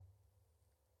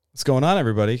What's going on,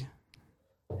 everybody?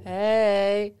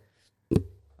 Hey.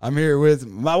 I'm here with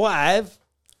my wife,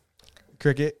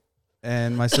 Cricket,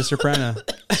 and my sister, Prana.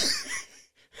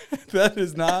 That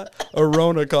is not a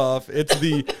Rona cough. It's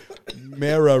the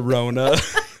Mararona.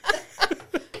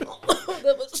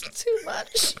 That was too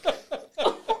much.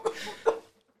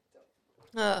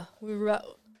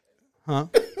 Huh?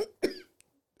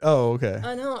 Oh, okay.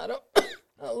 I know. I don't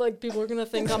like people are gonna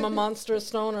think I'm a monstrous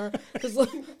stoner because the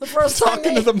first Talking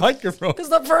time to the microphone. because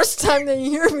the first time they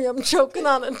hear me, I'm choking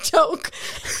on a joke,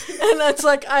 and that's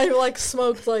like I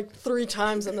smoked 3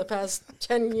 times in the past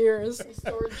 10 years.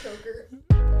 Storage choker.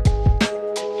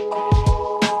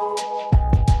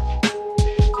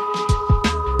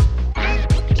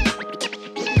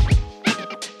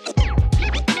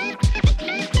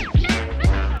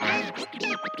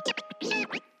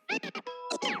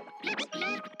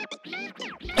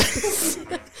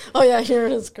 Oh yeah, here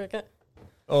it is, Cricket.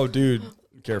 Oh, dude,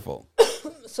 careful.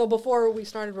 So before we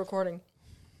started recording,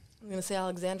 I'm gonna say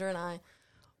Alexander and I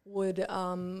would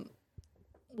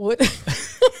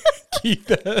Keep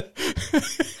that.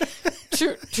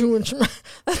 too much.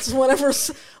 That's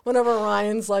whenever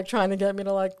Ryan's trying to get me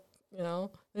to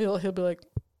he'll be like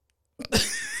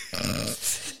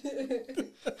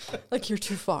like you're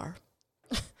too far.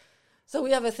 So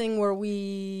we have a thing where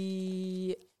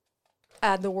we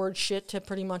add the word shit to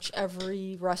pretty much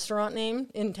every restaurant name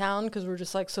in town because we're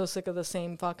just so sick of the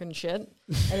same fucking shit.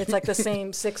 And it's the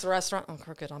same 6 restaurant. Oh,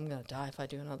 Crooked, I'm going to die if I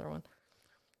do another one.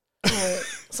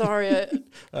 Sorry.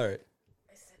 All right.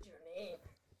 I said your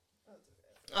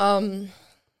name.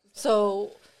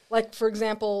 So, for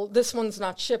example, this one's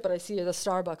not shit, but I see the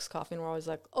Starbucks coffee and we're always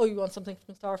like, oh, you want something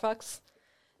from Starbucks?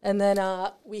 And then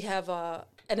we have,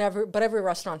 every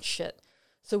restaurant's shit.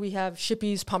 So we have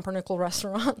Shippy's Pumpernickel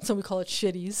restaurant, so we call it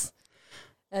Shitties.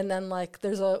 And then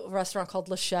there's a restaurant called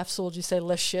Le Chef, so we'll just say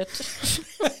Le Shit.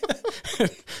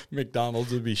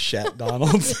 McDonald's would be Shat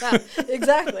Donald's. Yeah,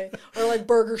 exactly. Or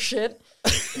Burger Shit.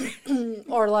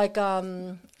 Or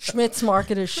Schmidt's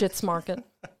Market is Shit's Market.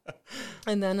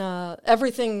 And then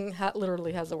everything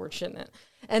literally has the word shit in it.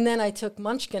 And then I took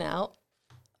Munchkin out,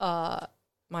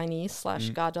 my niece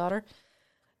 / goddaughter,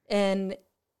 and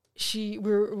we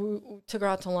took her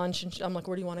out to lunch, and I'm like,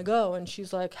 where do you want to go? And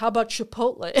she's like, how about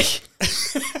Chipotle?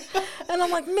 And I'm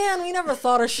like, man, we never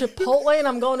thought of Chipotle, and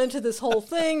I'm going into this whole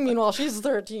thing. Meanwhile, she's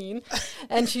 13,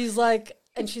 and she's like,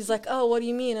 oh, what do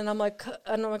you mean? And I'm like,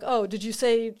 oh, did you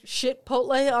say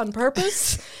shit-potle on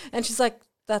purpose? And she's like,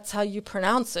 that's how you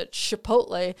pronounce it,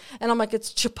 Chipotle. And I'm like,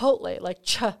 it's Chipotle, like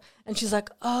ch. And she's like,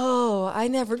 oh, I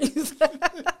never knew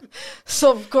that.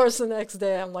 So, of course, the next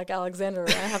day, I'm like, Alexander,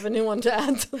 I have a new one to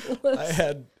add to the list. I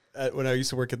had, when I used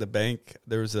to work at the bank,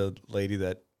 there was a lady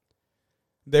that,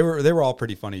 they were all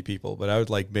pretty funny people, but I would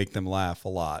make them laugh a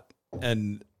lot.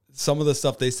 And some of the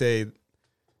stuff they say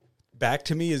back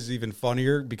to me is even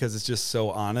funnier because it's just so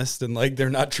honest and they're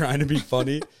not trying to be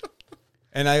funny.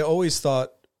 And I always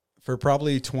thought, for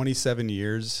probably 27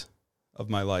 years of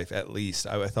my life, at least,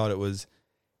 I thought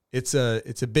it's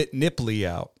a bit nipply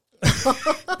out.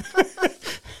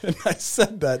 And I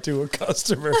said that to a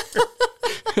customer,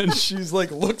 and she's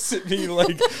looks at me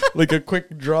like a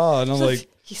quick draw, and I'm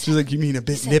she's like, you mean a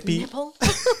bit nippy? You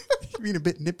mean a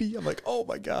bit nippy? I'm like, oh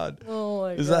my God. Oh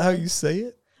my God. Is that how you say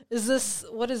it?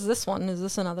 What is this one? Is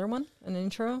this another one? An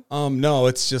intro? No,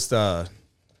 it's just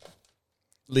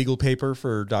legal paper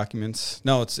for documents.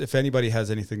 No, it's if anybody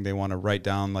has anything they want to write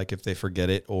down, if they forget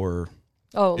it or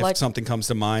if something comes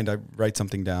to mind, I write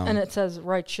something down. And it says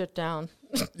write shit down.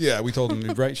 Yeah, we told them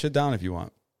write shit down if you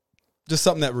want. Just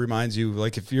something that reminds you,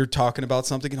 if you're talking about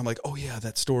something and I'm like, oh yeah,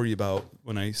 that story about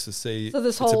when I used to say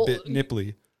it's a bit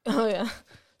nipply. Oh yeah.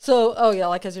 So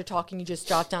as you're talking, you just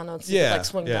jot down notes. Yeah,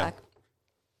 swing back.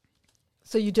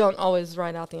 So you don't always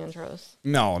write out the intros.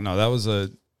 No, that was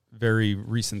a very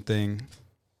recent thing.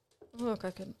 Look,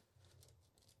 I could.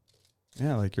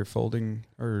 Yeah, you're folding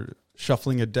or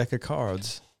shuffling a deck of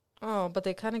cards. Oh, but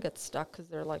they kind of get stuck because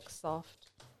they're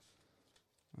soft.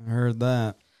 I heard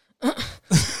that.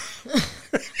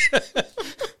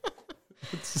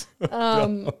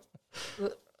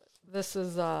 This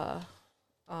is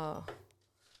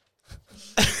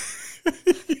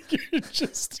You're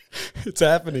just, it's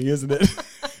happening, isn't it?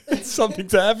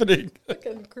 Something's happening.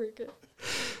 Fucking Cricket.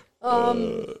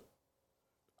 Home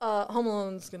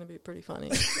Alone's gonna be pretty funny.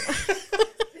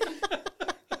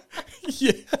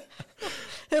 Yeah.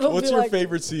 What's be your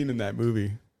favorite scene in that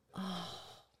movie? Oh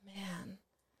man,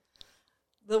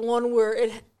 the one where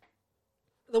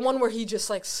he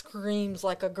just screams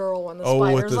like a girl when the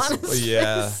spider's on his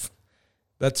face.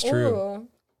 That's true. Oh.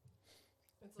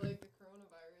 It's like the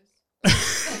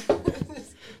coronavirus.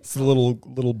 It's the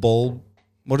little bulb.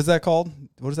 What is that called?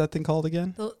 What is that thing called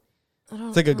again?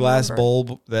 It's like a glass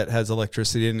bulb that has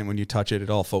electricity in it, and when you touch it, it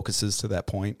all focuses to that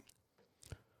point.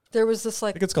 There was this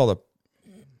I think it's called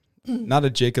not a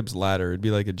Jacob's ladder. It'd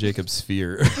be like a Jacob's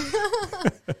sphere.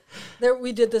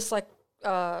 We did this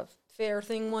fair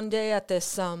thing one day at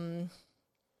this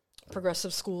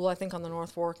progressive school, I think on the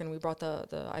North Fork, and we brought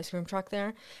the ice cream truck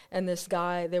there. And this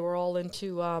guy, they were all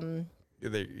into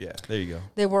there you go.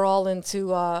 They were all into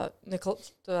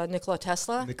Nikola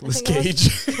Tesla. Nicolas Cage.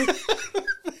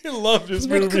 I loved his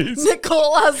movies.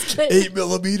 Nicolas Cage.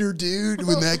 8mm, dude,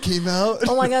 when that came out.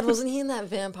 Oh my God, wasn't he in that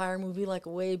vampire movie like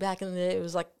way back in the day? It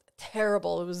was like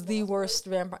terrible. It was the worst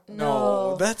vampire.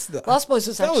 No, that's the Lost Boys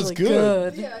was actually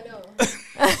good. Yeah, I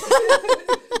know.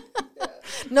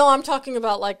 No, I'm talking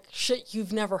about like shit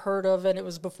you've never heard of, and it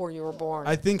was before you were born.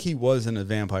 I think he was in a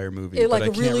vampire movie. Like but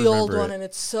a I can't really old remember one, and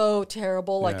it's so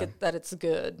terrible, Yeah. that it's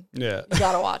good. Yeah. You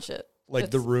gotta watch it. Like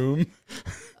It's- The Room.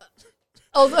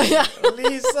 Oh yeah,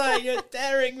 Lisa, you're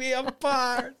tearing me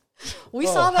apart. we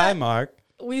saw that. Hi, Mark.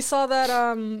 We saw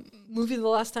that movie the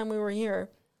last time we were here.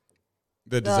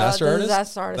 The Disaster Artist?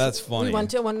 Disaster Artist. That's funny.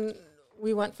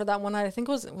 We went for that one night. I think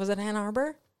was it Ann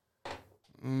Arbor?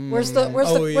 Where's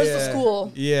the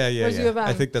school? Yeah. Where's U of M?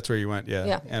 I think that's where you went. Yeah.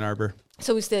 Yeah. Ann Arbor.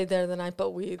 So we stayed there the night,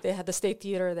 but they had the State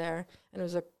Theater there, and it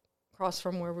was across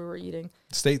from where we were eating.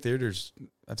 State Theaters.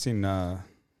 I've seen a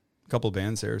couple of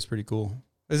bands there. It's pretty cool.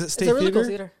 Is it State It's a really Theater? cool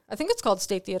theater. I think it's called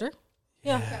State Theater.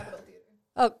 Yeah. Capitol Theater.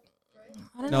 Oh,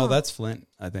 I don't know. No, that's Flint,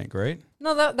 I think, right?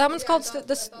 No, that one's called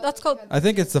that's called I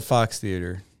think it's the Fox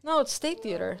Theater. no, it's State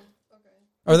Theater.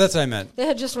 Or that's what I meant. They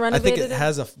had just I renovated think it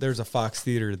has there's a Fox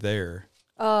Theater there.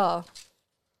 Oh,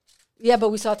 yeah, but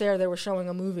we saw it there. They were showing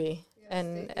a movie,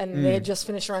 and they had just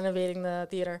finished renovating the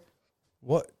theater.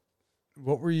 What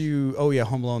were you? Oh yeah,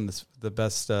 Home Alone. The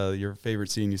best. Your favorite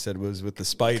scene you said was with the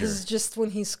spider. Because just when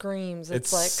he screams,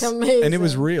 it's like amazing, and it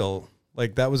was real.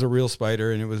 Like that was a real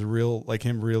spider, and it was real. Like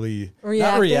him really not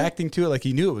Reacting? reacting to it. Like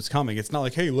he knew it was coming. It's not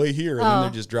like, hey, lay here, and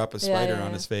then they just drop a spider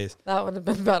on his face. That would have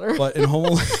been better. But in Home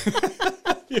Alone,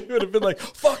 you would have been like,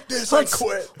 fuck this, I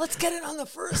quit. Let's get it on the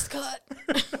first cut.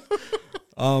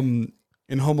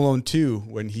 In Home Alone 2,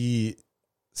 when he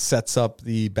sets up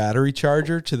the battery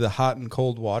charger to the hot and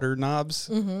cold water knobs,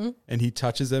 and he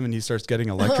touches them and he starts getting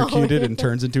electrocuted and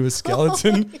turns into a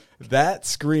skeleton, that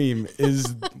scream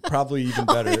is probably even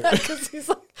better. Because he's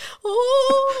like,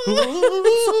 oh,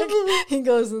 like, he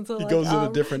goes into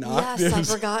different Yes,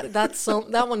 octaves. I forgot.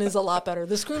 That one is a lot better.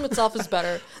 The scream itself is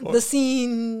better. The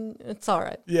scene, it's all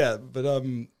right. Yeah, but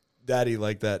Daddy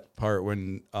liked that part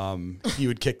when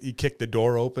he kicked the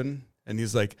door open and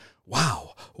he's like,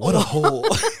 wow, what a hole.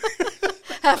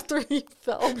 After he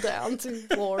fell down 2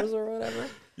 floors or whatever.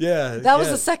 Yeah. That was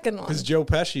the second one. Because Joe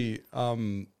Pesci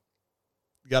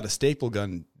got a staple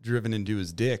gun driven into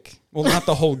his dick. Well, not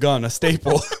the whole gun, a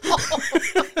staple.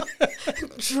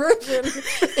 Driven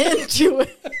into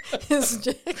his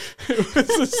dick. It was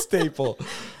a staple.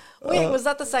 Wait, was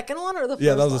that the second one or the first one?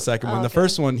 Yeah, that was the second one. Oh, The okay.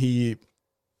 first one, he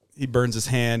burns his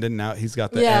hand, and now he's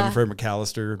got the M for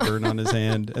McAllister burn on his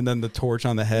hand, and then the torch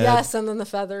on the head. Yes, and then the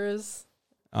feathers.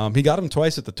 He got him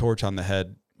twice with the torch on the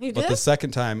head. He But did? the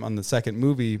second time, on the second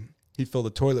movie, he filled the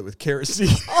toilet with kerosene.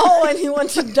 Oh, and he went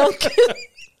to Dunkin'.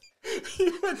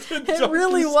 It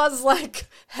really was like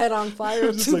Head on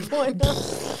Fire Just like,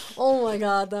 2.0. Oh my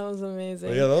God, that was amazing.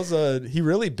 Yeah, that was he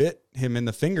really bit him in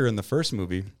the finger in the first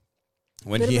movie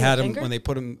when Bit he him in had the him finger? when they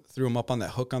threw him up on that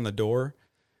hook on the door,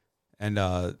 and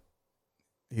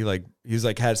he's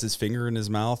has his finger in his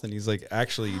mouth, and he's like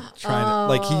actually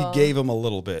trying to he gave him a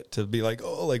little bit to be like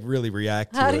really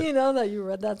react to How it. do you know that? You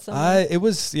read that somewhere? It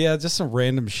was just some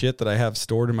random shit that I have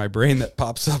stored in my brain that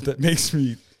pops up that makes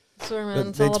me Swear, man, that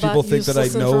it's all makes about people think that I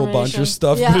useless know a bunch information. of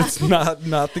stuff, Yeah. but it's not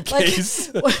the Like, case.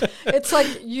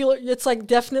 it's like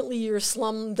definitely your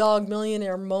Slumdog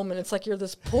Millionaire moment. It's like you're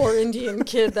this poor Indian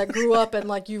kid that grew up and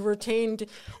like you retained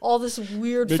all this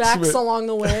weird Mixed facts with- along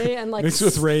the way and like Mixed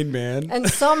with Rain Man. and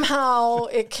somehow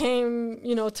it came,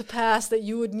 to pass that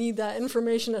you would need that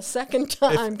information a second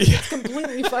time. 'Cause it's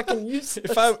completely fucking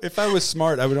useless. If I was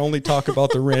smart, I would only talk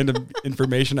about the random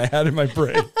information I had in my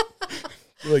brain.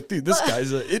 You're like, dude, this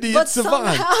guy's an idiot But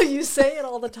savant. somehow you say it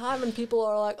all the time, and people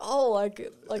are like, "Oh, like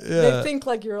Yeah. they think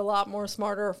like you're a lot more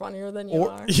smarter or funnier than you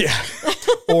are." Yeah.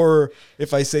 Or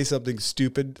if I say something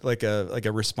stupid, like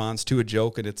a response to a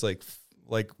joke, and it's like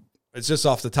it's just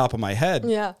off the top of my head.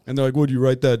 Yeah. And they're like, "Would you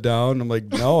write that down?" I'm like,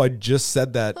 "No, I just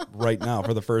said that right now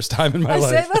for the first time in my I life."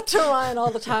 say that to Ryan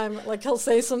all the time. Like he'll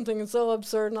say something so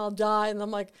absurd, and I'll die, and I'm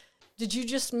like, did you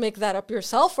just make that up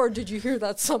yourself, or did you hear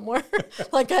that somewhere?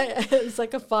 It's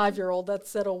like a 5-year-old that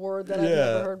said a word that I've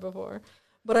never heard before.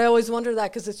 But I always wonder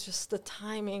that because it's just the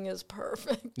timing is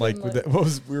perfect. Like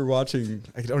we were watching?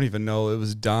 I don't even know. It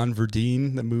was Don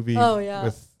Verdean, the movie. Oh yeah.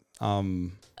 With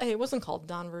Hey, it wasn't called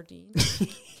Don Verdean.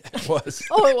 It was.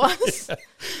 Oh, it was? Yeah.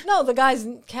 No, the guy's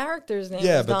character's name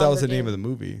was but Don that was Verdean. the name of the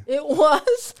movie. It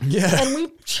was? Yeah. And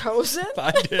we chose it?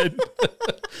 I did.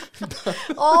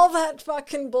 All that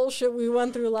fucking bullshit we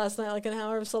went through last night, like an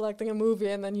hour of selecting a movie,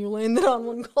 and then you landed on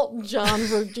one called John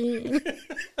Verdeen.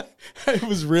 It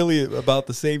was really about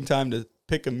the same time to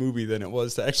pick a movie than it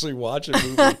was to actually watch a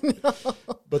movie.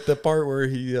 But the part where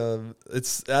he,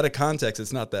 it's out of context,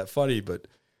 it's not that funny, but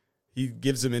he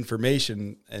gives him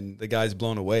information, and the guy's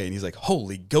blown away, and he's like,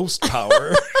 "Holy ghost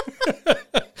power!"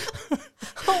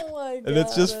 Oh my god! And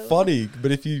it's just funny.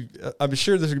 But if you, I'm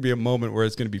sure there's gonna be a moment where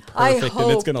it's gonna be perfect,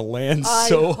 and it's gonna land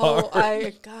so hard.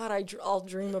 I'll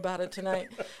dream about it tonight.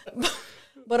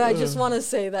 But I just want to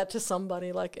say that to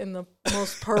somebody, like in the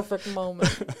most perfect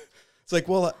moment. It's like,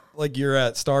 well, like you're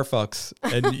at Starbucks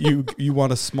and you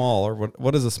want a small, or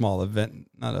what is a small event?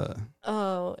 Not a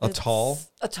a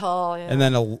tall, yeah. And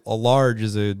then a large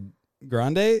is a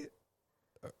grande,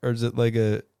 or is it like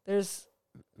a? There's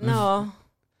no,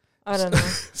 I don't know.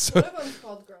 One of them's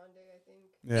called grande, I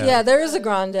think. Yeah, there is a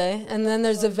grande, and then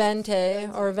there's a venti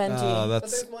or a venti. But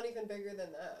there's one even bigger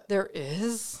than that. There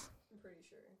is. I'm pretty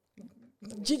sure.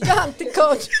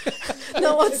 Gigantico.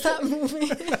 No, what's that movie?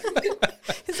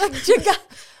 It's like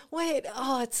Wait,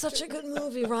 it's such a good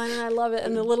movie, Ryan, and I love it.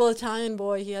 And the little Italian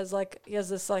boy, he has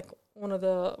this like one of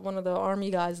the army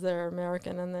guys there,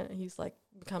 American, and then he's like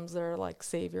becomes their like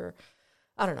savior.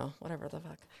 I don't know, whatever the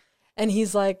fuck. And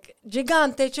he's like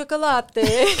Gigante Chocolate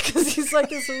because he's like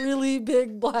this really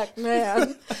big black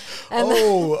man.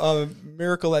 And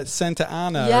Miracle at Santa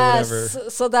Ana. Yes, or whatever.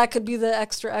 So that could be the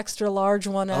extra large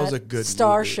one that was at a good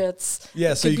Starshits.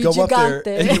 Yeah, so you go up there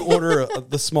and you order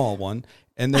the small one.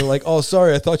 And they're like, "Oh,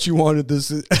 sorry, I thought you wanted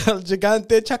this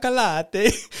Gigante Chocolate."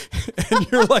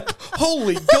 And you're like,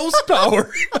 "Holy ghost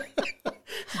power."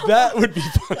 That would be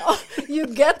fun. You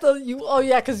get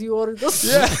because you ordered this.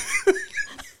 Yeah.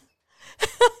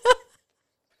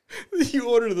 You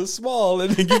order the small,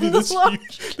 and they give you this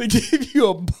huge, they give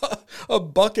you a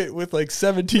bucket with like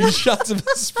 17 shots of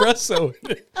espresso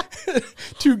in it,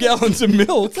 2 gallons of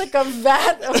milk. It's like a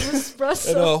vat of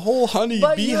espresso. And a whole honey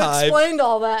but beehive. You explained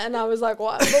all that, and I was like,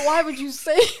 "Why? But why would you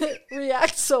say it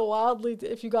react so wildly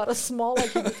if you got a small?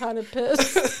 Like you'd be kind of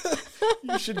pissed."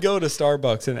 You should go to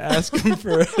Starbucks and ask them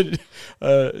for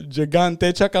a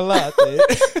Gigante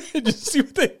Chocolate. Just see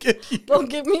what they give you. They'll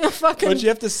give me a fucking... But you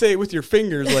have to say it with your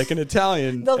fingers like an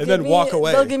Italian and then walk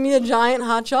away. They'll give me a giant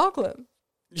hot chocolate.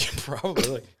 Yeah, probably.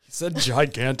 Like, he said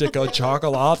gigantic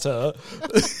chocolate. They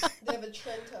have a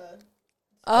Trenta.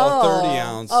 Oh, 30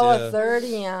 ounce. Oh, yeah. a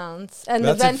 30 ounce. And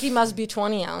That's the venti must be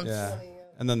 20 ounce. Yeah.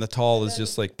 And then the tall is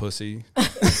just like pussy.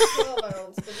 12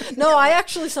 ounce. No, I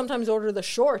actually sometimes order the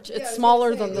short. It's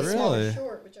smaller than the small. Really?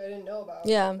 Short, which I didn't know about.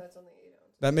 Yeah. That's only 8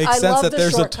 ounces. That makes sense that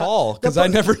there's a tall, because I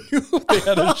never knew they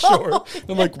had a short.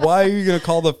 I'm like, why are you going to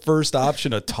call the first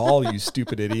option a tall, you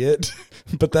stupid idiot?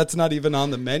 But that's not even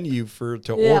on the menu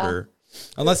to order.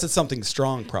 Unless it's something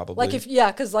strong, probably. Because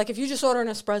if you just order an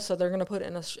espresso, they're gonna put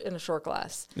it in a short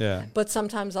glass. Yeah. But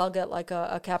sometimes I'll get like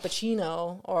a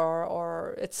cappuccino,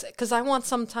 or it's because I want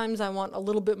a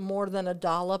little bit more than a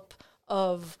dollop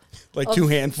of like 2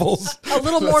 handfuls. A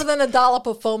little more than a dollop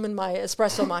of foam in my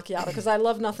espresso macchiato, because I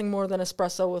love nothing more than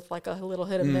espresso with like a little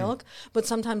hit of milk. But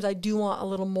sometimes I do want a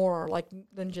little more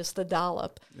than just the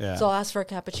dollop. Yeah. So I'll ask for a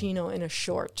cappuccino in a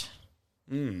short.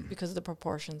 Because the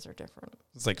proportions are different.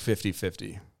 It's like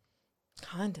 50-50.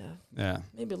 Kind of. Yeah.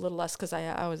 Maybe a little less because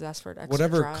I always ask for it extra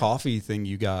Whatever dry. coffee thing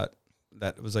you got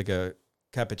that was like a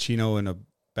cappuccino in a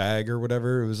bag or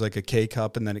whatever. It was like a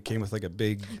K-cup, and then it came with like a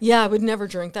big... Yeah, I would never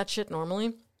drink that shit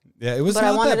normally. Yeah, it was but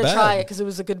not I wanted that to bad. try it because it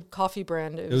was a good coffee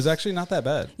brand. It was actually not that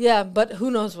bad. Yeah, but who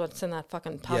knows what's in that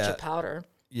fucking pouch of powder.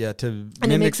 Yeah,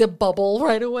 and it makes it bubble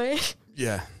right away.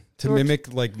 Yeah, to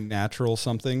mimic like natural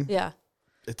something. Yeah.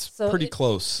 It's pretty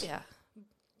close. Yeah.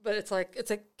 But it's a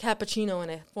cappuccino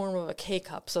in a form of a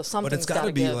K-cup, so something's But it's got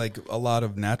to be like a lot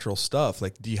of natural stuff,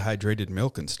 like dehydrated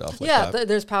milk and stuff like that. Yeah,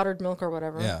 there's powdered milk or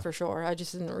whatever, Yeah. for sure. I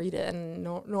just didn't read it, and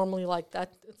normally like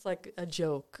that, it's like a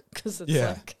joke, because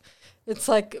it's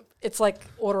like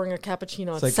ordering a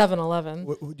cappuccino at 7-Eleven.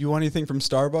 Do you want anything from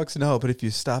Starbucks? No, but if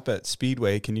you stop at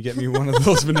Speedway, can you get me one of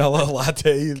those vanilla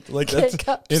latte, like that's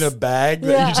K-cups. in a bag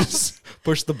that you just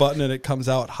push the button and it comes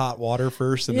out hot water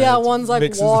first? And then One's like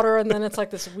mixes water, and then it's like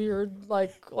this weird,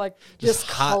 like Just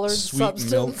hot, discolored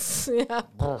sweet milk. substance. Yeah.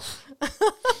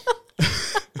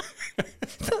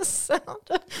 The sound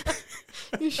effect.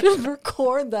 You should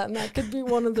record that, and that could be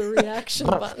one of the reaction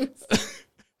buttons.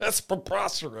 That's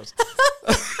preposterous.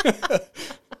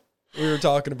 We were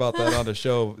talking about that on a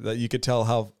show that you could tell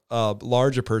how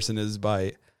large a person is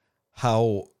by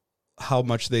how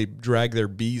much they drag their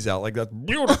bees out. Like, that's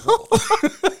beautiful.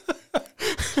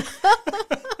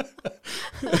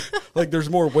 Like, there's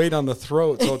more weight on the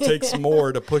throat, so it takes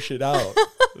more to push it out.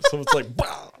 So it's like,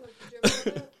 wow.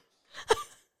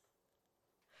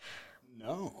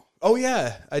 No. Oh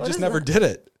yeah, I What just is never that? did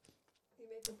it. You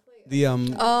make the plate. The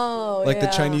Oh, like yeah.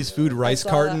 the Chinese food rice saw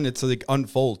carton. that. It's like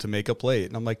unfold to make a plate,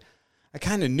 and I'm like, I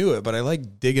kind of knew it, but I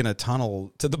like digging a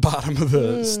tunnel to the bottom of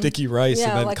the sticky rice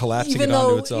and then like, collapsing even it onto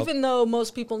though, itself. Even though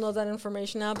most people know that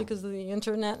information now because of the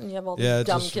internet, and you have all these Yeah, it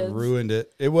dumb just kids. ruined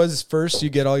it. It was first you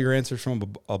get all your answers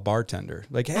from a bartender.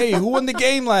 Like, hey, who won the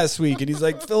game last week? And he's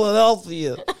like,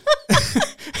 Philadelphia.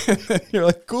 And then you're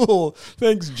like, cool,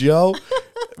 thanks, Joe.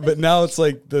 But now it's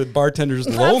like the bartender's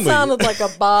That lonely. sounded like a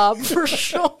Bob for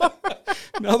sure.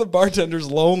 Now the bartender's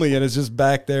lonely and is just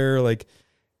back there, like,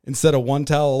 instead of one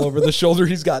towel over the shoulder,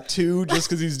 he's got two just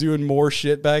because he's doing more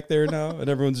shit back there now. And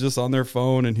everyone's just on their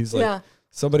phone. And he's like, Yeah.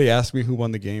 somebody ask me who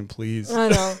won the game, please. I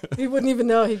know. He wouldn't even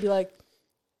know. He'd be like,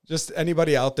 Just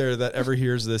anybody out there that ever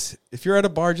hears this, if you're at a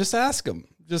bar, just ask him.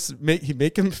 Just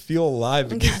make him feel alive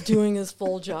I'm again. just doing his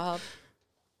full job.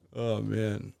 Oh,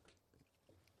 man.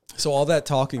 So all that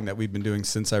talking that we've been doing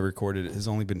since I recorded it has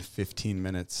only been 15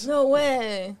 minutes. No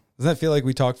way. Doesn't that feel like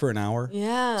we talked for an hour?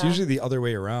 Yeah. It's usually the other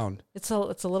way around. It's a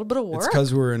little bit of It's work.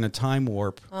 because we're in a time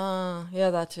warp Yeah,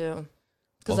 that too.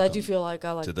 Because I do Welcome feel like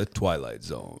I like. to the Twilight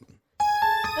Zone.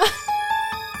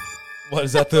 What,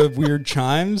 is that the weird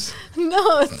chimes?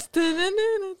 No, it's.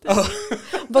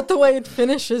 But the way it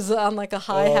finishes on like a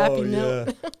high, happy Oh,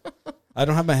 note. yeah. I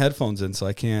don't have my headphones in, so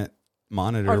I can't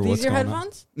monitor Are what's these your going on.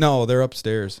 headphones? No, they're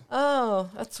upstairs. Oh,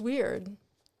 that's weird.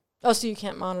 Oh, so you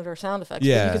can't monitor sound effects. but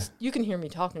Yeah. you can hear me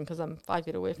talking because I'm 5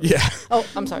 feet away from Yeah. you. Oh,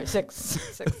 I'm sorry,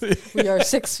 six. We are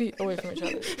 6 feet away from each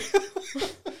other.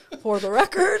 For the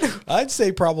record. I'd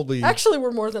say probably. Actually,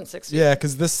 we're more than 6 feet. Yeah,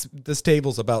 because this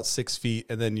table's about 6 feet,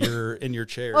 and then you're in your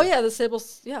chair. Oh, yeah, this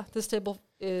table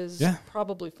is Yeah.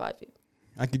 probably 5 feet.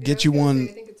 I could Yeah, get I was you gonna one.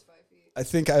 say, I think it's 5 feet. I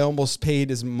think I almost paid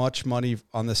as much money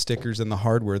on the stickers and the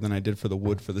hardware than I did for the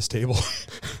wood for this table.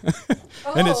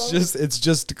 And Oh. it's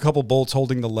just a couple bolts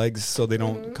holding the legs so they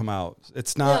don't come out.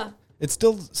 It's not. Yeah. It's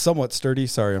still somewhat sturdy.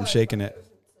 Sorry, I'm shaking it.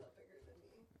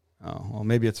 Oh well,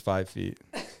 maybe it's 5 feet.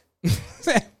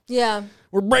 Yeah.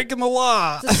 We're breaking the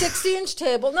law. It's a 60-inch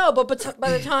table. No, but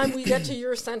by the time we get to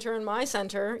your center and my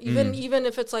center, even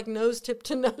if it's like nose tip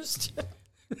to nose tip,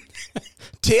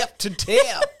 Tip to tip.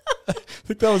 I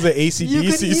think that was an ACDC you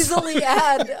could song. easily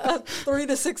add 3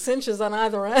 to 6 inches on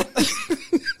either end.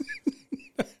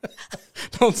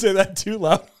 Don't say that too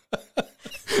loud.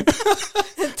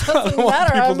 It doesn't want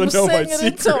matter. people I'm to know my saying it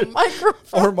into a secret.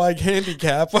 microphone. Or my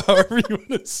handicap, however you want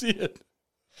to see it.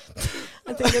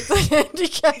 I think it's a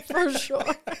handicap for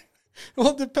sure. Well,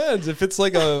 it depends. If it's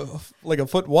like a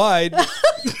foot wide,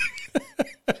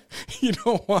 you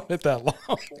don't want it that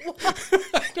long.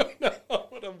 I don't know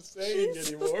what I'm saying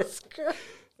anymore. Jesus Christ.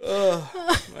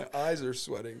 My eyes are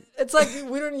sweating. It's like you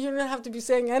don't have to be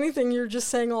saying anything. You're just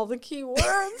saying all the key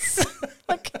words.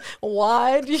 Like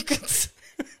wide, you could.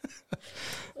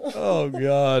 Oh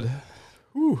God.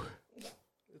 Whew.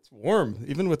 It's warm.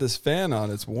 Even with this fan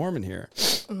on, it's warm in here.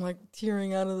 I'm like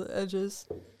tearing out of the edges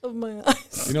of my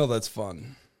eyes. You know that's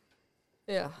fun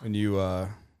Yeah. when you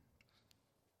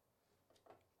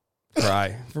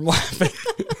cry from laughing.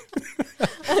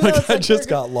 I know, Like it's I like just we're-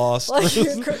 got lost. like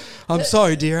you're cr- I'm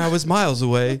sorry, dear. I was miles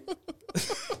away.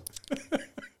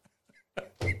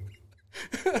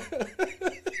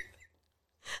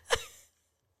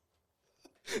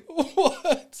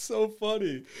 What? So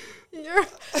funny. Your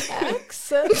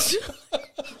accent.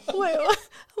 Wait, what?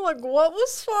 I'm like, what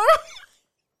was far?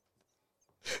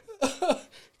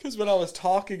 Because when I was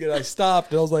talking and I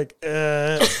stopped, and I was like,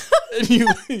 and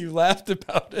you laughed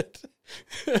about it.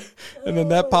 And then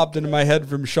that popped into my head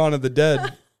from Shaun of the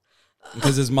Dead.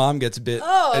 Because his mom gets bit,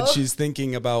 and she's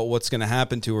thinking about what's going to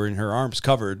happen to her, and her arm's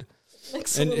covered.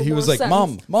 Makes a And little he was more like,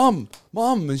 sense. Mom.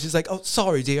 And she's like, oh,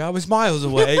 sorry, dear. I was miles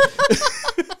away.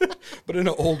 But in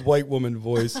an old white woman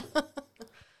voice.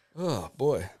 Oh,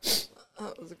 boy.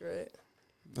 That was great.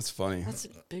 That's funny. That's a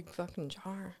big fucking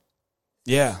jar.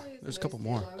 Yeah, Actually, it's there's a nice couple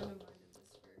table. more. I wouldn't have minded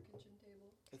this for a kitchen table.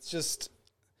 It's just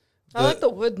I like the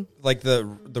wood. like the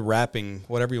wrapping,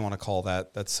 whatever you want to call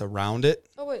that, that's around it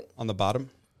Oh wait. on the bottom.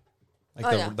 Like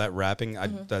Oh, yeah. that wrapping,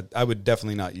 I would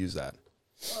definitely not use that.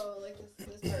 Oh, like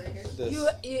this part right here.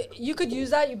 this. You could use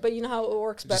that, but you know how it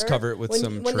works better? Just cover it with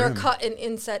some when they're trim. cut and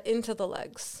inset into the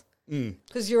legs. Mm.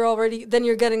 Because then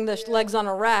you're getting the legs on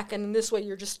a rack, and this way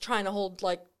you're just trying to hold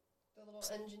like, The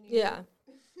little engineer. yeah.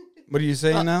 What are you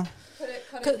saying now?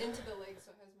 Cut it into the leg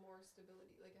so it has more stability.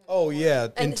 Like it has Oh more- yeah,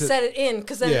 And set it in,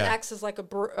 because then it Yeah. acts as like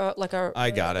a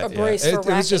I got it. a brace yeah.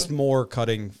 for It was just racking. more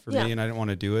cutting for Yeah. me, and I didn't want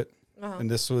to do it. Uh-huh. And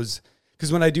this was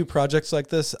because when I do projects like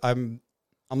this, I'm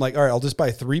like, all right, I'll just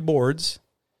buy 3 boards.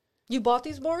 You bought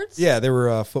these boards? Yeah, they were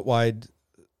a foot wide,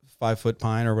 5 foot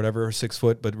pine or whatever, or 6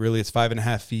 foot, but really it's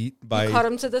 5.5 feet by. You cut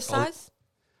them to this size?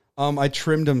 I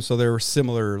trimmed them so they were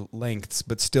similar lengths,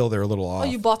 but still they're a little off. Oh,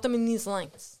 you bought them in these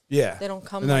lengths. Yeah. They don't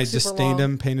come And then like I just super stained long.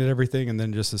 them, painted everything, and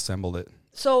then just assembled it.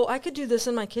 So I could do this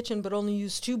in my kitchen, but only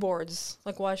use 2 boards.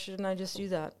 Like, why shouldn't I just do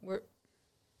that?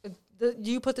 Do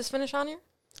you put this finish on here?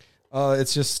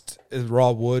 It's just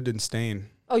raw wood and stain.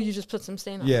 Oh, you just put some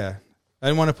stain on it. Yeah. I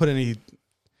didn't want to put any.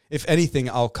 If anything,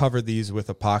 I'll cover these with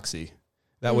epoxy.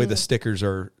 That way the stickers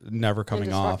are never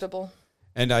coming off. Indestructible.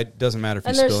 And it doesn't matter if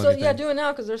And you they're spill still, anything. do it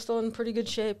now because they're still in pretty good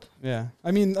shape. Yeah.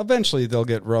 I mean, eventually they'll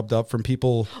get rubbed up from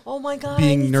people. Oh my God.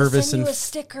 Being I need nervous to send and you a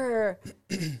sticker.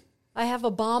 I have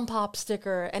a bomb pop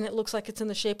sticker and it looks like it's in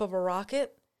the shape of a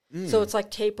rocket. So it's like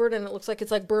tapered and it looks like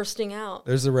it's like bursting out.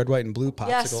 There's the red, white, and blue popsicle.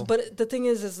 Yes, but the thing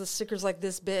is the sticker's like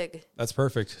this big. That's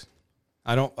perfect.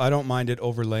 I don't mind it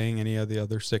overlaying any of the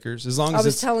other stickers as long I as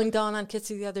was it's telling Dawn on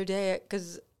Kitsy the other day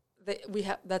because we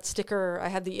have that sticker. I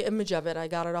had the image of it. I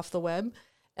got it off the web,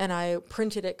 and I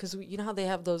printed it because you know how they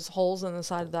have those holes on the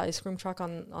side of the ice cream truck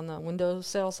on the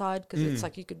windowsill side because it's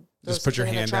like you could throw Just put your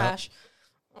something in the hand out.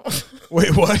 trash.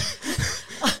 Wait, what?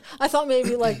 I thought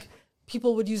maybe like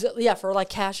people would use it, for like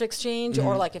cash exchange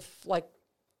or like if like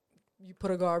you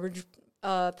put a garbage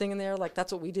thing in there. Like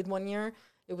that's what we did one year.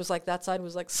 It was like that side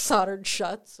was like soldered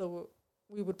shut, so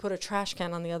we would put a trash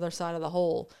can on the other side of the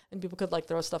hole, and people could like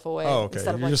throw stuff away. Oh, okay.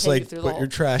 Instead of, You're just take like it through the put hole. your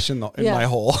trash in Yeah. my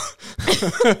hole.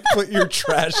 Put your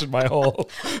trash in my hole.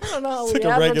 I don't know how It's we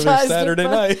like a regular advertised it, Saturday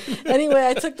but night. anyway,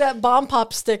 I took that bomb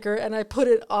pop sticker and I put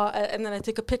it and then I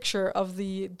took a picture of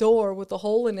the door with the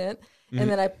hole in it, and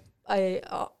then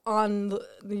I on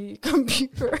the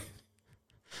computer.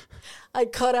 I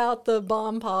cut out the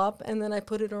bomb pop and then I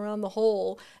put it around the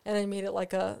hole and I made it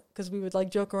like because we would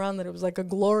like joke around that it was like a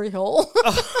glory hole.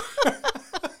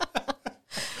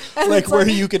 And Like it's where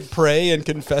you could pray and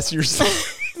confess your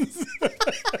sins.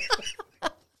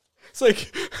 It's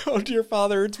like, oh dear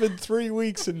Father, it's been 3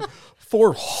 weeks and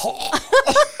 4.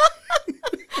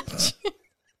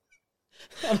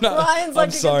 Ryan's like,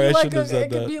 I'm sorry, I it could shouldn't have said it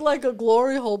could that. be like a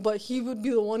glory hole, but he would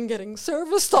be the one getting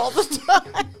serviced all the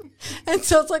time. And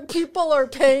so it's like people are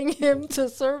paying him to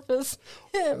service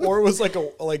him. Or it was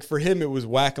like for him, it was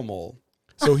whack-a-mole.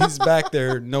 So he's back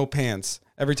there, no pants.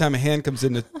 Every time a hand comes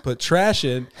in to put trash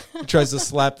in, he tries to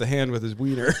slap the hand with his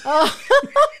wiener.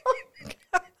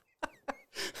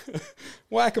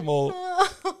 Whack-a-mole.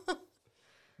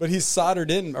 But he's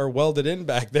soldered in or welded in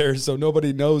back there, so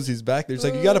nobody knows he's back there. It's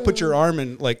like, you got to put your arm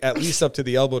in, like, at least up to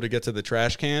the elbow to get to the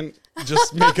trash can.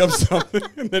 Just make up something.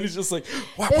 And then he's just like,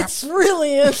 whap, whap. It's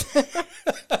really in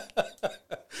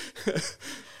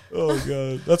Oh,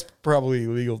 God. That's probably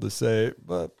illegal to say,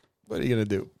 but what are you going to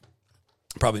do?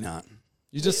 Probably not.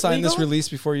 You just sign this Legal? release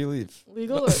before you leave.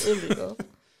 legal or illegal?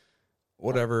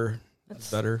 Whatever.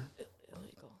 That's better.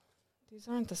 Illegal. These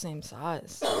aren't the same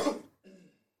size.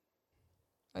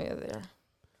 Oh yeah, they are.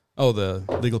 Oh, the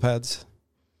legal pads?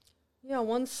 Yeah,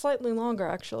 one's slightly longer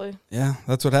actually. Yeah,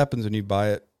 that's what happens when you buy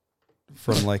it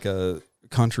from like a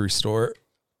country store.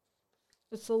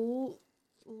 It's a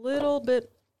little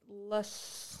bit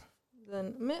less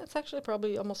than. I mean, it's actually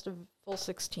probably almost a full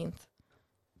 16th.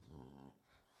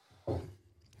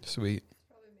 Sweet.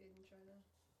 Probably made in China.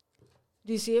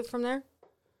 Do you see it from there?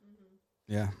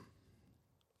 Yeah.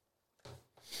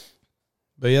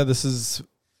 But yeah, this is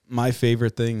my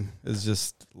favorite thing is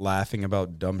just laughing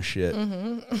about dumb shit.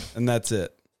 And that's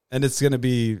it. And it's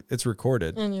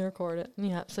recorded. And you record it.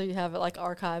 Yeah, so you have it like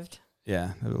archived.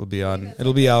 Yeah, it'll be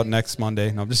out next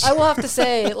Monday. No, I'm just I will have to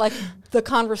say, like the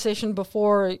conversation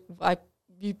before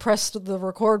you pressed the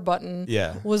record button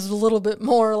yeah. was a little bit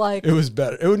more like It was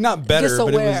better. It was not better,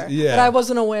 but it disaware. was yeah. But I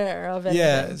wasn't aware of it.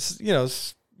 Yeah,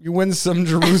 you win some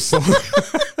Jerusalem.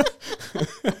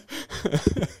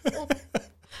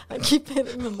 I keep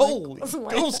hitting the mic. Holy with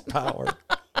my- ghost power.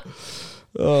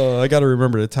 Oh, I got to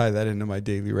remember to tie that into my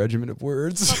daily regimen of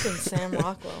words. Fucking Sam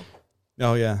Rockwell.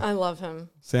 Oh, yeah. I love him.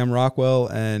 Sam Rockwell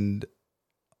and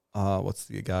what's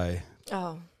the guy?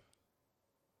 Oh.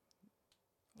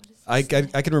 I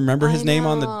can remember his I name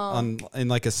know. on in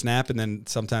like a snap, and then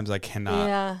sometimes I cannot.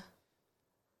 Yeah.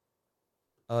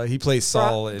 He plays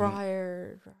Saul in.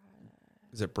 Briar.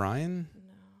 Is it Brian?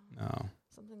 No.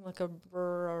 Something like a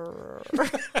brr.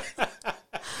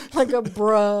 Like a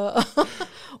bruh.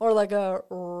 Or like a.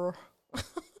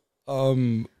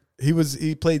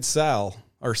 He played Saul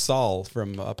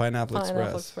from Pineapple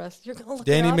Express. You're gonna look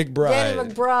Danny it up? McBride. Danny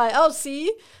McBride. Oh,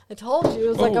 see, I told you it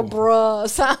was like a bruh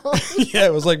sound. Yeah,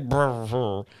 it was like.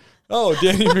 Brr. Oh,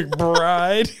 Danny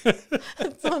McBride.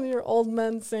 It's when your old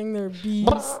men sing their bees.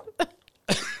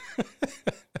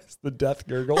 It's the death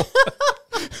gurgle.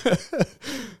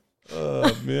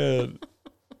 Oh man.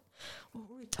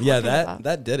 Yeah,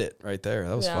 that did it right there.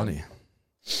 That was funny.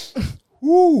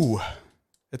 Woo!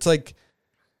 It's like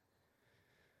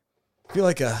I feel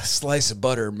like a slice of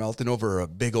butter melting over a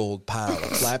big old pile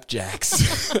of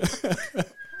flapjacks.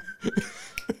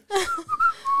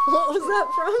 What was that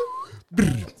from?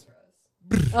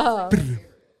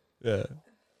 Yeah.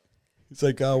 It's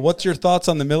like, what's your thoughts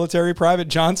on the military, Private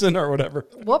Johnson, or whatever?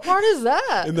 What part is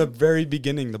that? In the very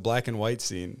beginning, the black and white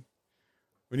scene.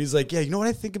 When he's like, yeah, you know what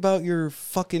I think about your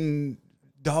fucking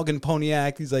dog and pony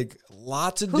act? He's like,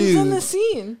 lots of dudes. Who's in the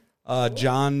scene?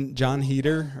 John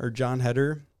Heder or John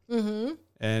Heder. Mm-hmm.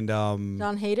 And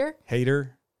John Hader?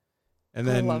 Hader. And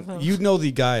I then love him. you know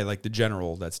the guy, like the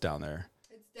general that's down there.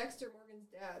 It's Dexter Morgan's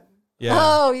dad. Yeah.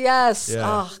 Oh, yes. Yeah.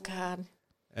 Oh, God.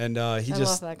 And he I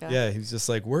just love that guy. yeah, he's just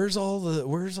like, where's all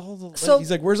the So- he's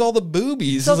like, where's all the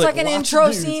boobies? So He's it's like an "Lots of intro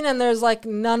dudes." scene, and there's like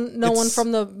no one It's-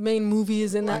 from the main movie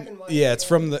is in Black that. and white. Yeah, it's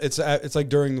from the it's like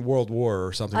during the World War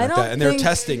or something I like don't that, and they're think-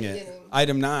 testing it.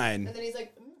 Item 9. And then he's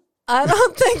like, I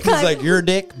don't think He's like, your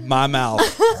dick, my mouth.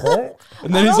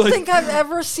 And then I he's don't like, think I've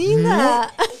ever seen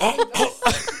that.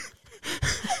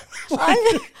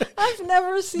 I've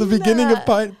never seen the beginning that.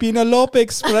 of Penelope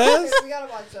Express. we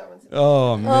gotta watch that one.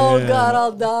 Oh man. Oh God,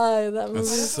 I'll die. That That's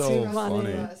movie's so too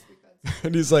funny. funny.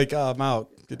 And he's like, oh, I'm out.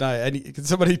 Good night. Can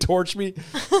somebody torch me?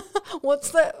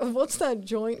 What's that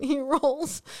joint he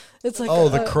rolls? It's like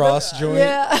The cross joint.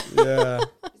 Yeah. Yeah.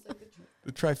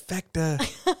 The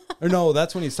trifecta. Or no,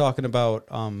 that's when he's talking about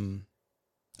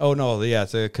oh no, yeah,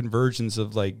 it's a convergence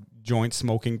of like joint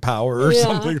smoking power or Yeah.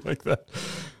 something like that.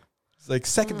 It's like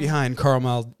second behind Carl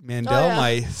Mandel, Oh, yeah.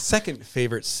 my second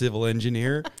favorite civil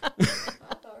engineer.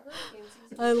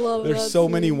 I love that. There's so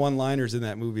many scene. one-liners in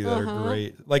that movie that Uh-huh. are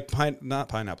great. Like not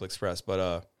Pineapple Express,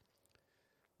 but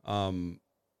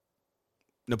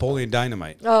Napoleon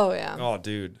Dynamite. Oh yeah. Oh,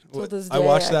 dude. To this I day,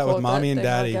 watched that with quote mommy and thing,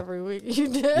 like, daddy. every week. You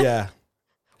did? Yeah.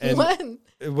 And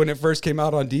when? it first came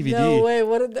out on DVD, No way.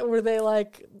 Were they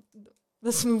like?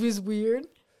 This movie's weird.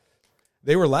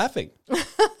 they were laughing.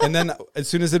 And then as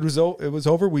soon as it was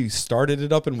over, we started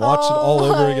it up and watched it all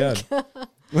over my again. God.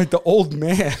 Like the old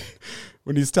man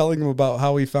when he's telling him about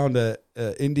how he found a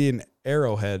Indian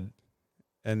arrowhead,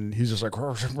 and he's just like,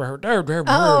 Oh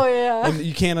oh yeah. and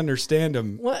you can't understand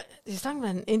him. What he's talking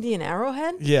about? An Indian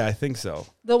arrowhead? Yeah, I think so.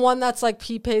 The one that's like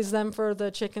he pays them for the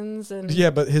chickens and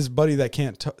Yeah, but his buddy that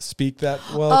can't speak that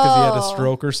well because he had a Oh.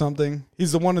 stroke or something.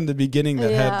 He's the one in the beginning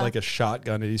that Yeah. had like a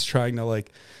shotgun, and he's trying to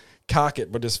like cock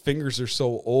it, but his fingers are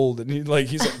so old, and he's like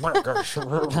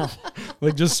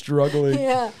like just struggling.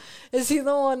 Yeah. Is he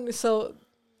the one? So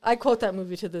I quote that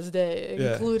movie to this day,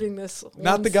 Yeah. including this.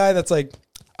 Not one the guy that's like,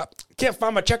 I can't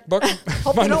find my checkbook.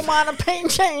 Hope you don't mind a pain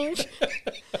change.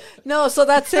 No, so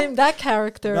that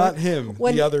character. Not him,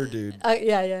 When- the other dude.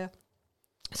 Yeah.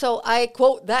 So I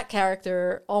quote that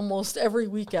character almost every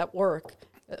week at work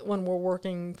when we're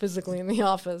working physically in the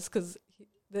office because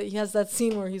he has that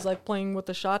scene where he's like playing with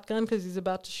the shotgun because he's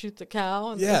about to shoot the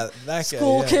cow. And Yeah, the that guy.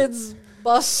 school yeah. kids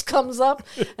bus comes up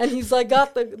and he's like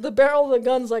got the barrel of the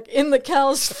gun's like in the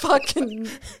cow's fucking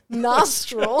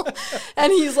nostril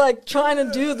and he's like trying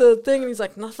to do the thing and he's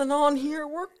like nothing on here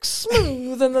works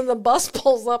smooth and then the bus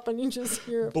pulls up and you just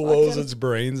hear it Blows fucking- its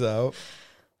brains out.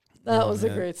 that Oh, was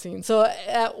man. a great scene. So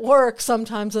at work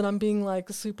sometimes when I'm being like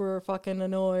super fucking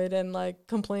annoyed and like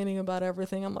complaining about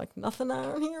everything, I'm like nothing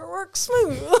on here works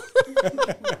smooth.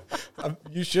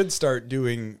 You should start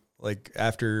doing like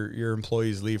after your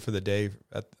employees leave for the day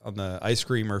on the ice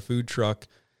cream or food truck.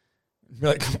 Be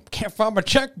like, can't find my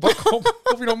checkbook. Hope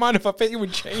you don't mind if I pay you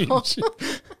in change.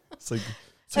 It's like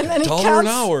And then he $1 counts, an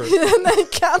hour. and then he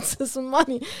counts his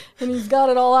money, and he's got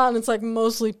it all out, and it's like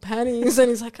mostly pennies, and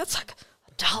he's like, "That's like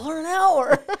 $1 an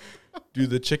hour." Do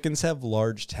the chickens have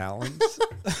large talons?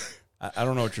 I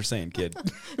don't know what you're saying, kid.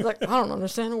 He's like, "I don't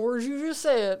understand the words you just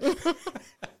said."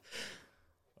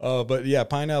 But yeah,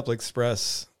 Pineapple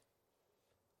Express.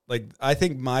 Like, I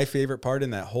think my favorite part in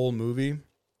that whole movie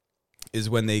is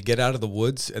when they get out of the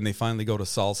woods and they finally go to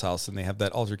Saul's house and they have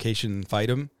that altercation and fight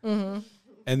him. Mm-hmm.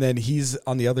 And then he's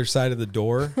on the other side of the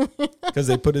door because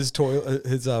they put his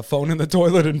phone in the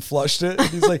toilet and flushed it. And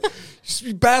he's like,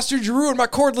 "You bastard, you ruined my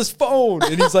cordless phone!"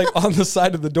 And he's like on the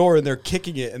side of the door, and they're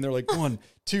kicking it, and they're like 1,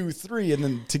 2, 3, and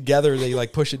then together they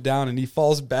like push it down, and he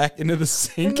falls back into the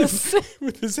sink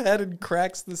with his head and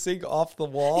cracks the sink off the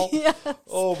wall. Yes.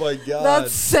 Oh my god! That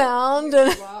sound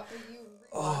and You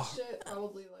watched it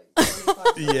probably like 25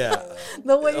 times. Yeah.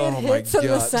 the way it Oh my hits and the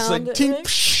god! It's sound. like tink,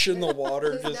 psh, and the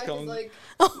water His just neck is comes. like,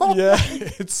 Yeah,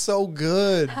 it's so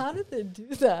good. How did they do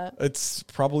that? It's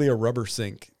probably a rubber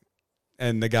sink,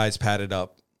 and the guy's padded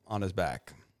up on his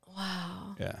back.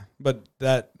 Wow. Yeah, but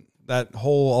that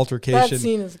whole That altercation.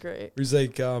 scene is great. He's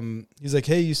like,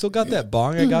 hey, you still got that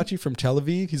bong I got you from Tel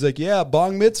Aviv? He's like, yeah,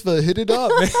 bong mitzvah, hit it up,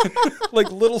 man.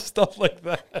 Like little stuff like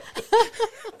that.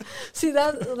 See,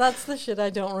 that's the shit I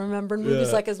don't remember in movies.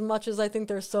 Yeah. Like, as much as I think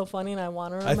they're so funny and I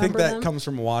want to remember I think that them. comes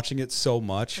from watching it so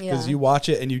much because Yeah. you watch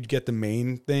it and you get the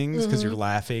main things because you're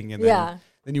laughing, and then, Yeah.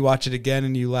 then you watch it again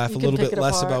and you laugh You a can little pick bit it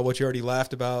less apart. about what you already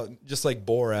laughed about, just like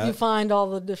Borat. You find all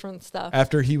the different stuff.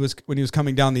 After when he was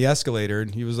coming down the escalator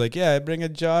and he was like, yeah, I bring a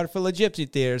jar full of gypsy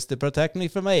tears to protect me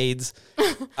from AIDS.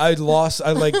 I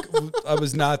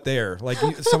was not there. Like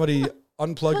somebody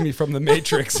unplugged me from the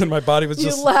Matrix and my body was You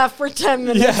just, laughed for 10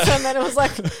 minutes Yeah. and then it was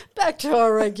like back to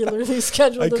our regularly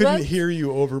scheduled I couldn't events. hear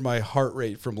you over my heart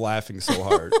rate from laughing so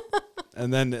hard.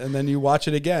 and then you watch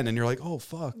it again and you're like, oh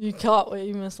fuck. You caught what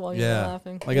you missed while you Yeah. were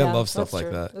laughing. Like, I love stuff that's like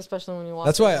true, that. especially when you watch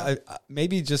That's it. why I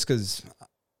maybe just because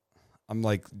I'm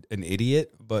like an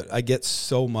idiot, but I get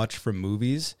so much from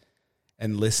movies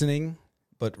and listening,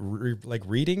 but like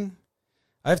reading,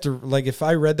 I have to, like, if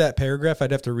I read that paragraph,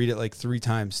 I'd have to read it like 3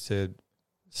 times to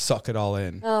suck it all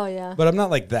in. Oh, yeah. But I'm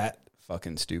not like that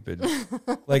fucking stupid.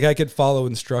 Like, I could follow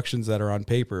instructions that are on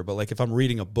paper, but like if I'm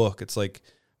reading a book, it's like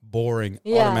boring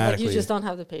Yeah, like automatically. you just don't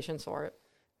have the patience for it.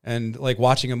 And like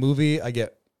watching a movie, I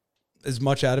get as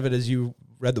much out of it as you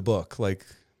read the book, like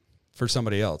for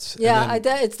somebody else. And Yeah,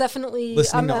 then it's definitely...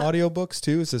 listening to audiobooks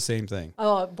too is the same thing.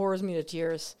 Oh, it bores me to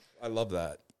tears. I love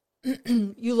that.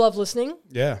 You love listening?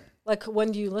 Yeah. Like,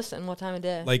 when do you listen? What time of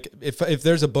day? Like if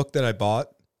there's a book that I bought,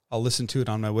 I'll listen to it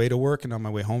on my way to work and on my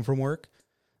way home from work.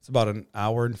 It's about an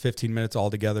hour and 15 minutes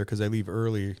altogether because I leave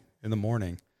early in the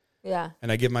morning. Yeah.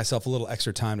 And I give myself a little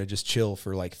extra time to just chill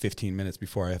for like 15 minutes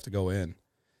before I have to go in.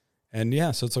 And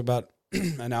yeah, so it's about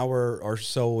an hour or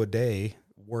so a day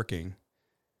working.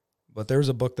 But there was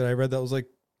a book that I read that was like,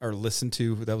 or listened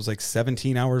to, that was like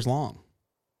 17 hours long.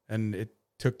 And it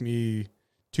took me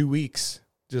 2 weeks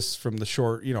just from the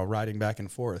short, riding back and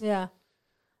forth. Yeah.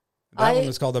 That one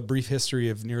was called A Brief History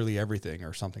of Nearly Everything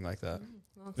or something like that.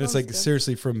 Well, It's sounds like good.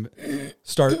 seriously from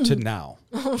start to now,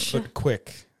 Oh, shit. but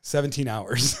quick, 17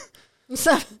 hours.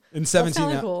 So, In that's 17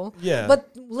 kinda hours. cool. Yeah.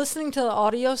 But listening to the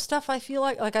audio stuff, I feel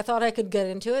like I thought I could get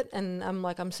into it, and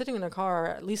I'm sitting in a car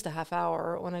at least a half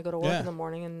hour when I go to work Yeah. in the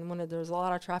morning, and when there's a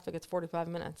lot of traffic, it's 45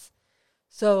 minutes.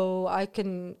 So I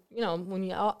can, when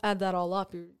you add that all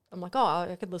up, I'm like, oh,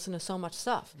 I could listen to so much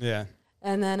stuff, Yeah.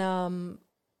 and then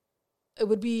it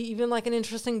would be even like an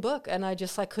interesting book, and I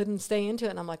just like couldn't stay into it,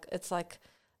 and I'm like, it's like,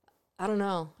 I don't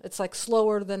know, it's like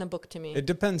slower than a book to me. It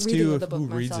depends Reading too of the book who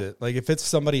reads myself. it. Like if it's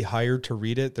somebody hired to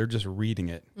read it, they're just reading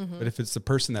it. But if it's the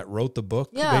person that wrote the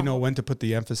book, Yeah. they know when to put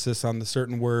the emphasis on the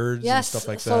certain words and stuff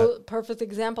like so that. perfect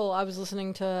example. I was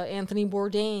listening to Anthony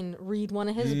Bourdain read one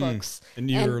of his books,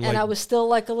 And you were and like, I was still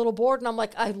like a little bored, and I'm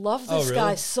like, I love Oh, this guy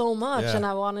really? so much, Yeah. and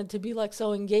I wanted to be like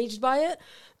so engaged by it.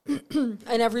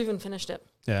 I never even finished it.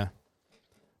 yeah.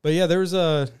 But yeah, there's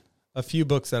a few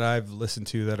books that I've listened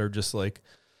to that are just like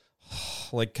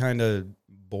kind of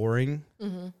boring.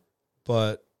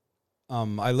 But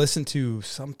I listened to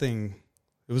something.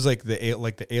 It was like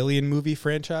the Alien movie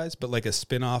franchise, but like a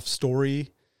spin-off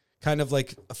story, kind of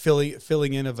like a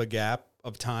filling in of a gap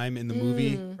of time in the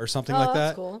movie or something like that's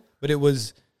that. cool. But it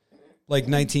was like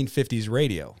 1950s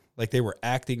radio. Like they were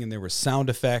acting and there was sound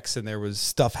effects and there was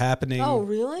stuff happening. Oh,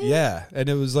 really? Yeah, and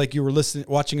it was like you were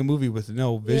watching a movie with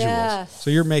no visuals. Yes.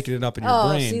 So you're making it up in your Oh,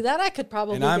 brain. see, that I could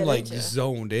probably and I'm get like into.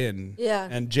 zoned in. Yeah.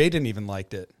 And Jaden even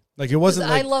liked it. Like it 'Cause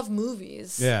wasn't I like love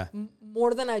movies. Yeah.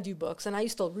 More than I do books, and I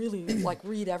used to really like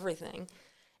read everything.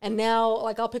 And now,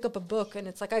 like, I'll pick up a book, and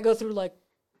it's like I go through like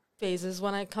phases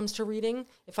when it comes to reading.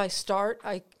 If I start,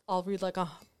 I'll read like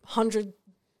 100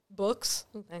 books.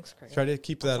 Oh, thanks, Craig. try to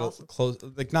keep that That's awesome. close,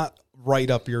 like not right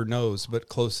up your nose, but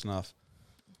close enough.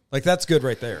 Like that's good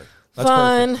right there. That's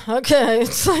Fine. Okay.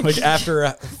 It's like, perfect. Like after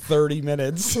 30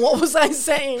 minutes, what was I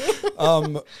saying?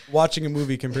 watching a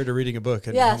movie compared to reading a book,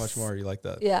 and how Yes. much more you like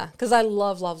that. Yeah, because I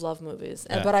love movies,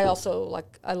 Yeah. but I also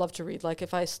I love to read. Like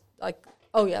if I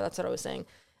oh yeah, that's what I was saying.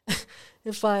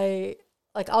 If I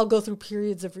like I'll go through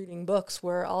periods of reading books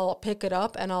where I'll pick it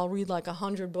up and I'll read like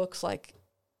 100 books like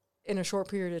in a short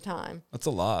period of time. That's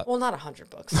a lot. Well, not 100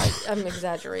 books. I'm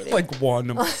exaggerating. Like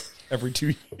one every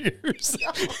 2 years.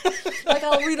 Like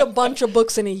I'll read a bunch of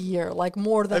books in a year, like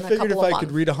more I than a figured couple if of I months.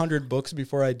 could read 100 books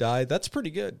before I die, that's pretty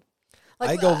good.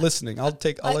 Like, I go listening. I'll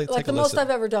take like a the most listen. I've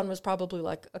ever done was probably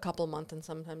like a couple of months, and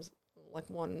sometimes like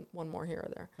one more here or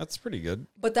there. That's pretty good.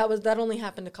 But that only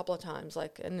happened a couple of times,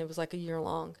 like, and it was like a year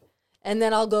long. And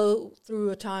then I'll go through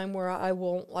a time where I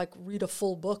won't like read a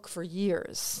full book for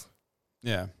years,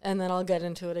 Yeah. and then I'll get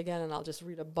into it again, and I'll just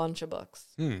read a bunch of books.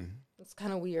 It's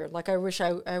kind of weird. Like I wish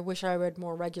I read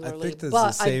more regularly, that's the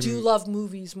but I do same- love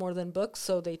movies more than books,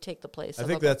 so they take the place. I of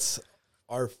think a book. that's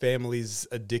our family's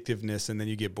addictiveness, and then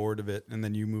you get bored of it, and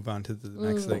then you move on to the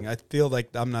next thing. I feel like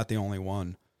I'm not the only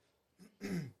one.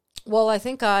 Well, I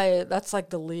think that's like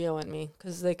the Leo in me,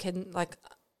 because they can like,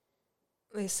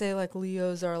 they say like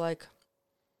Leos are like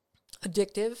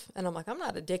addictive, and I'm like, I'm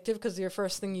not addictive, because your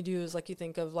first thing you do is like you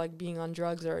think of like being on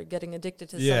drugs or getting addicted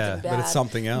to Yeah, something bad, but it's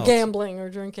something else. gambling or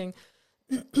drinking.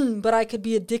 But I could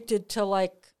be addicted to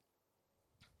like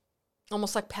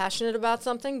almost like passionate about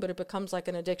something, but it becomes like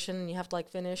an addiction, and you have to like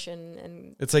finish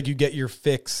and It's like you get your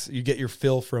fix, you get your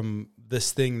fill from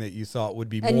this thing that you thought would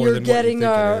be and more you're than what you getting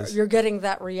think it is. you're getting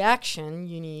that reaction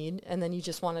you need, and then you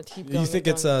just want to keep going. You think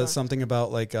and it's going and going. something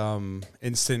about like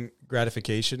instant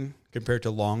gratification compared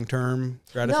to long-term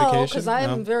gratification? No, because I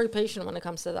am very patient when it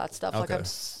comes to that stuff. Like Okay.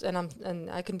 and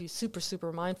I can be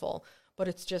super mindful, but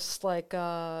it's just like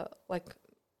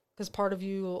because part of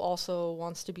you also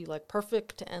wants to be like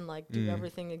perfect and like do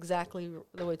everything exactly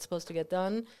the way it's supposed to get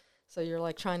done. So you're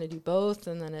like trying to do both,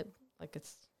 and then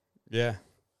it's Yeah.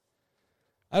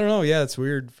 I don't know. Yeah, it's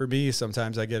weird for me.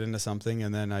 Sometimes I get into something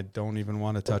and then I don't even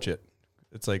want to touch it.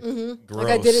 It's like gross. like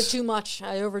I did it too much.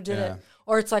 I overdid Yeah. it.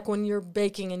 Or it's like when you're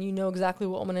baking and you know exactly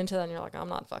what went into that, and you're like, I'm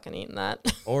not fucking eating that.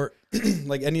 Or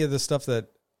like any of the stuff that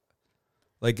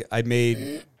like I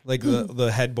made, like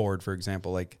the headboard, for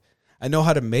example. Like I know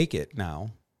how to make it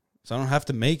now, so I don't have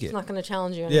to make It's it. not going to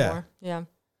challenge you Yeah. anymore. Yeah.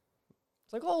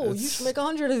 It's like, oh, you It's- should make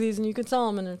 100 of these and you can sell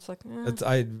them. And it's like,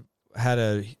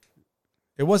 eh.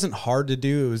 It wasn't hard to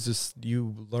do. It was just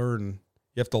you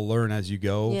have to learn as you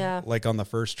go. Yeah. Like on the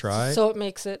first try. So it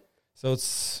makes it So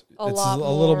it's a a lot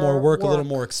little more more work, a little work.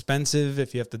 more expensive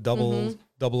if you have to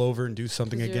double over and do 'cause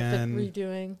something you're again.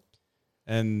 redoing.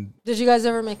 And Did you guys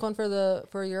ever make one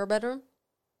for your bedroom?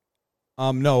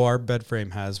 no, our bed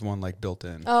frame has one like built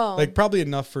in. Oh, Like probably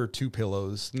enough for 2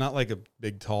 pillows, not like a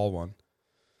big tall one.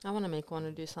 I want to make one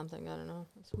to do something. I don't know.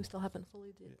 We still haven't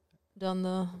fully done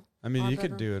the. I mean, Our you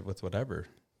could bedroom. do it with whatever.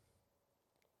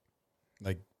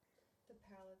 Like The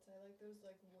pallets, I like those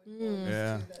like wood ones,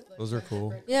 Yeah, too, that, like, those are have cool.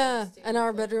 different Yeah, staples, and our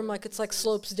like, bedroom, different like it's like pieces.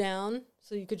 slopes down,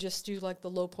 so you could just do like the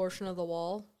low portion of the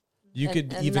wall. you and,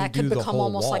 could and even that do could the become whole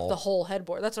almost wall. like the whole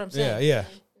headboard. That's what I'm Yeah, saying. yeah.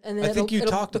 And then I think you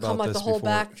it'll talked become about like this the whole before.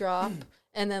 backdrop,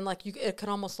 and then like it could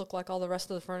almost look like all the rest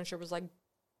of the furniture was like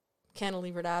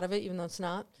cantilevered out of it, even though it's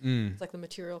not. Mm. It's like the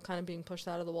material kind of being pushed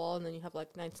out of the wall, and then you have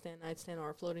like nightstand, or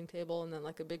a floating table, and then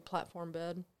like a big platform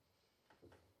bed.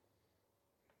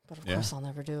 But of Yeah. course, I'll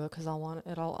never do it because I'll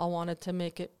want it to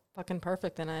make it fucking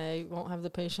perfect, and I won't have the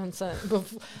patience.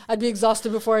 I'd be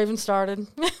exhausted before I even started.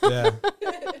 Yeah.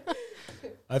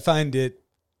 I find it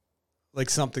like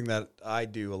something that I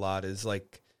do a lot is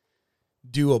like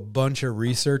do a bunch of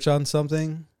research on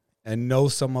something and know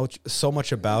so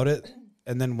much about it,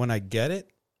 and then when I get it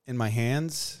in my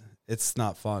hands, it's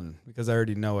not fun because I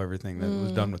already know everything that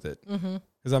was done with it. Mm-hmm.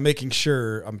 Because I'm making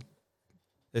sure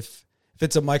if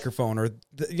it's a microphone or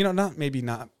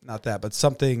not that, but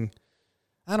something,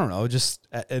 I don't know, just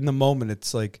in the moment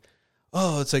it's like,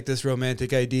 oh, it's like this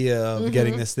romantic idea of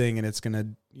getting this thing and it's gonna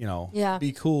Yeah.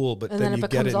 be cool, but And then then it you get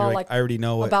becomes it and you're all, like, like, I already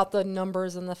know it. About the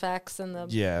numbers and the facts and the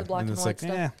Yeah, black and and it's white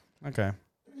like, stuff. okay,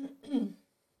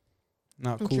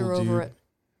 not Think cool, you're dude. over it.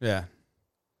 Yeah,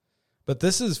 but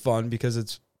this is fun because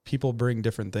it's people bring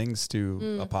different things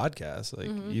to a podcast.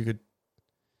 Like you could,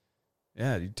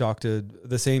 you talk to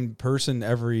the same person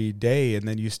every day, and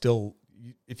then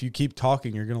if you keep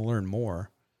talking, you're gonna learn more.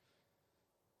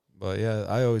 But yeah,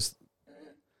 I always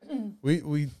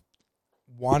we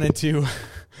wanted to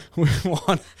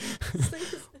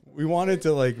we wanted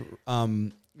to like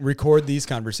record these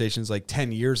conversations like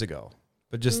 10 years ago,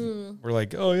 but just we're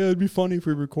like, oh yeah, it'd be funny if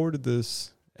we recorded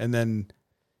this, and then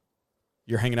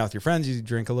you're hanging out with your friends, you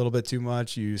drink a little bit too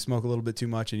much, you smoke a little bit too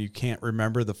much, and you can't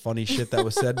remember the funny shit that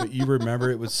was said, but you remember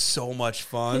it was so much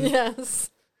fun. Yes.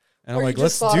 And Or I'm you like,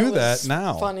 just let's thought it do that was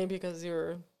now Funny because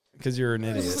you're because you're an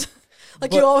idiot.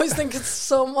 Like, you always think it's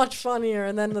so much funnier,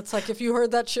 and then it's like, if you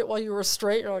heard that shit while you were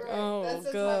straight, you're like, Right. oh, That's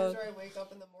the God. times where I wake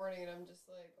up in the morning and I'm just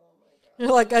like, oh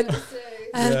my god. You're like,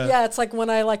 Say. yeah, it's like when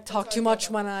I like talk why too I much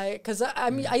get when because I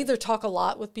mean, I either talk a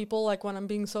lot with people, like when I'm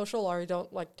being social, or I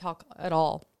don't like talk at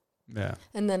all. Yeah.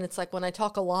 And then it's like when I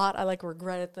talk a lot, I like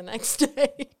regret it the next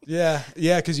day. Yeah.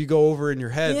 Yeah. Because you go over in your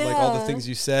head like all the Yeah. things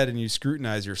you said, and you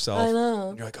scrutinize yourself. I know.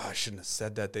 And you're like, oh, I shouldn't have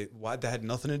said that. That had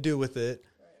nothing to do with it.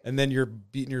 And then you're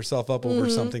beating yourself up over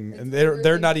something, and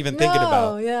they're not even thinking No,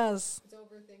 about. yes. It's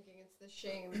overthinking. It's the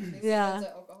shame. They say Yeah. that's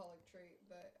an alcoholic trait,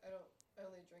 but I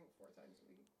only drink 4 times a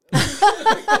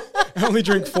week. I only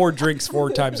drink 4 drinks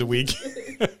 4 times a week.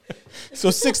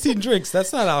 So 16 drinks.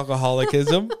 That's not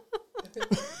alcoholicism.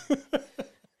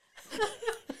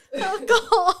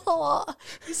 Alcohol.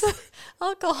 You said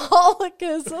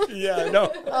alcoholicism. Yeah, I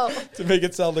know. Oh. To make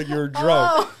it sound like you're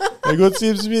drunk. Like, what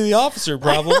seems to be the officer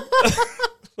problem?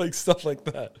 Like stuff like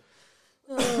that.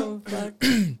 Oh, fuck.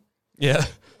 Yeah.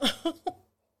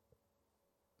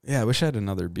 Yeah, I wish I had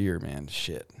another beer, man.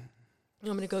 Shit. You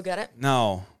want me to go get it?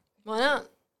 No. Why not?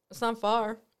 It's not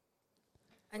far.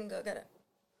 I can go get it.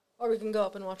 Or we can go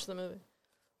up and watch the movie.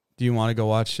 Do you want to go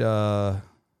watch Home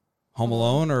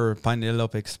Alone or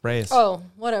Pineapple Express? Oh,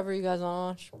 whatever you guys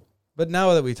want to watch. But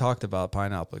now that we talked about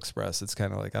Pineapple Express, it's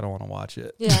kind of like I don't want to watch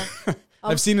it. Yeah.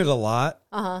 I've seen it a lot,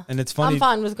 Uh-huh. and it's funny. I'm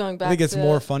fine with going back. I think it's to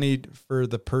more it. funny for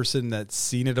the person that's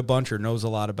seen it a bunch or knows a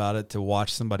lot about it to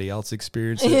watch somebody else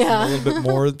experience it Yeah. a little bit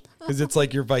more, because it's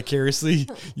like you're vicariously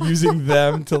using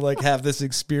them to like have this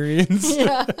experience.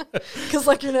 Yeah. Because,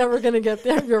 like, you're never going to get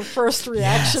there. Your first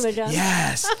reaction again.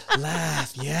 Yes,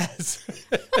 laugh, yes.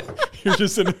 You're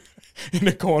just in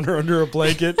a corner under a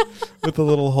blanket with a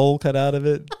little hole cut out of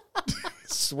it,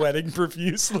 sweating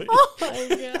profusely. Oh,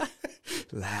 my God.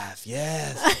 Laugh,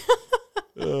 yes.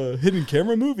 Hidden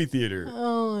Camera Movie Theater.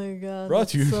 Oh, my God. Brought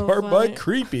to you that's in so part by funny.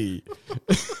 Creepy.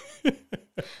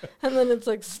 And then it's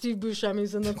like Steve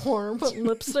Buscemi's in the corner putting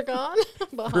lipstick on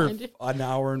For behind you. an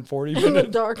hour and 40 In the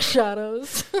minutes. dark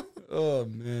shadows. Oh,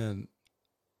 man.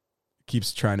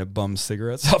 Keeps trying to bum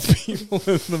cigarettes off people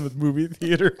in the movie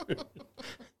theater.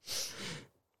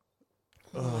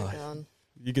 Oh, my God.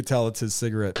 You could tell it's his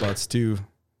cigarette butts, too,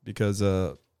 because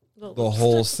the lipstick.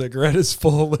 whole cigarette is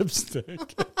full of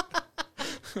lipstick.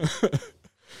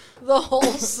 The whole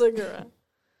cigarette.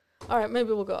 All right, maybe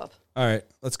we'll go up. All right,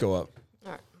 let's go up.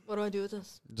 All right. What do I do with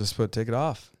this? Just take it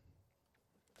off.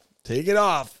 Take it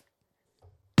off.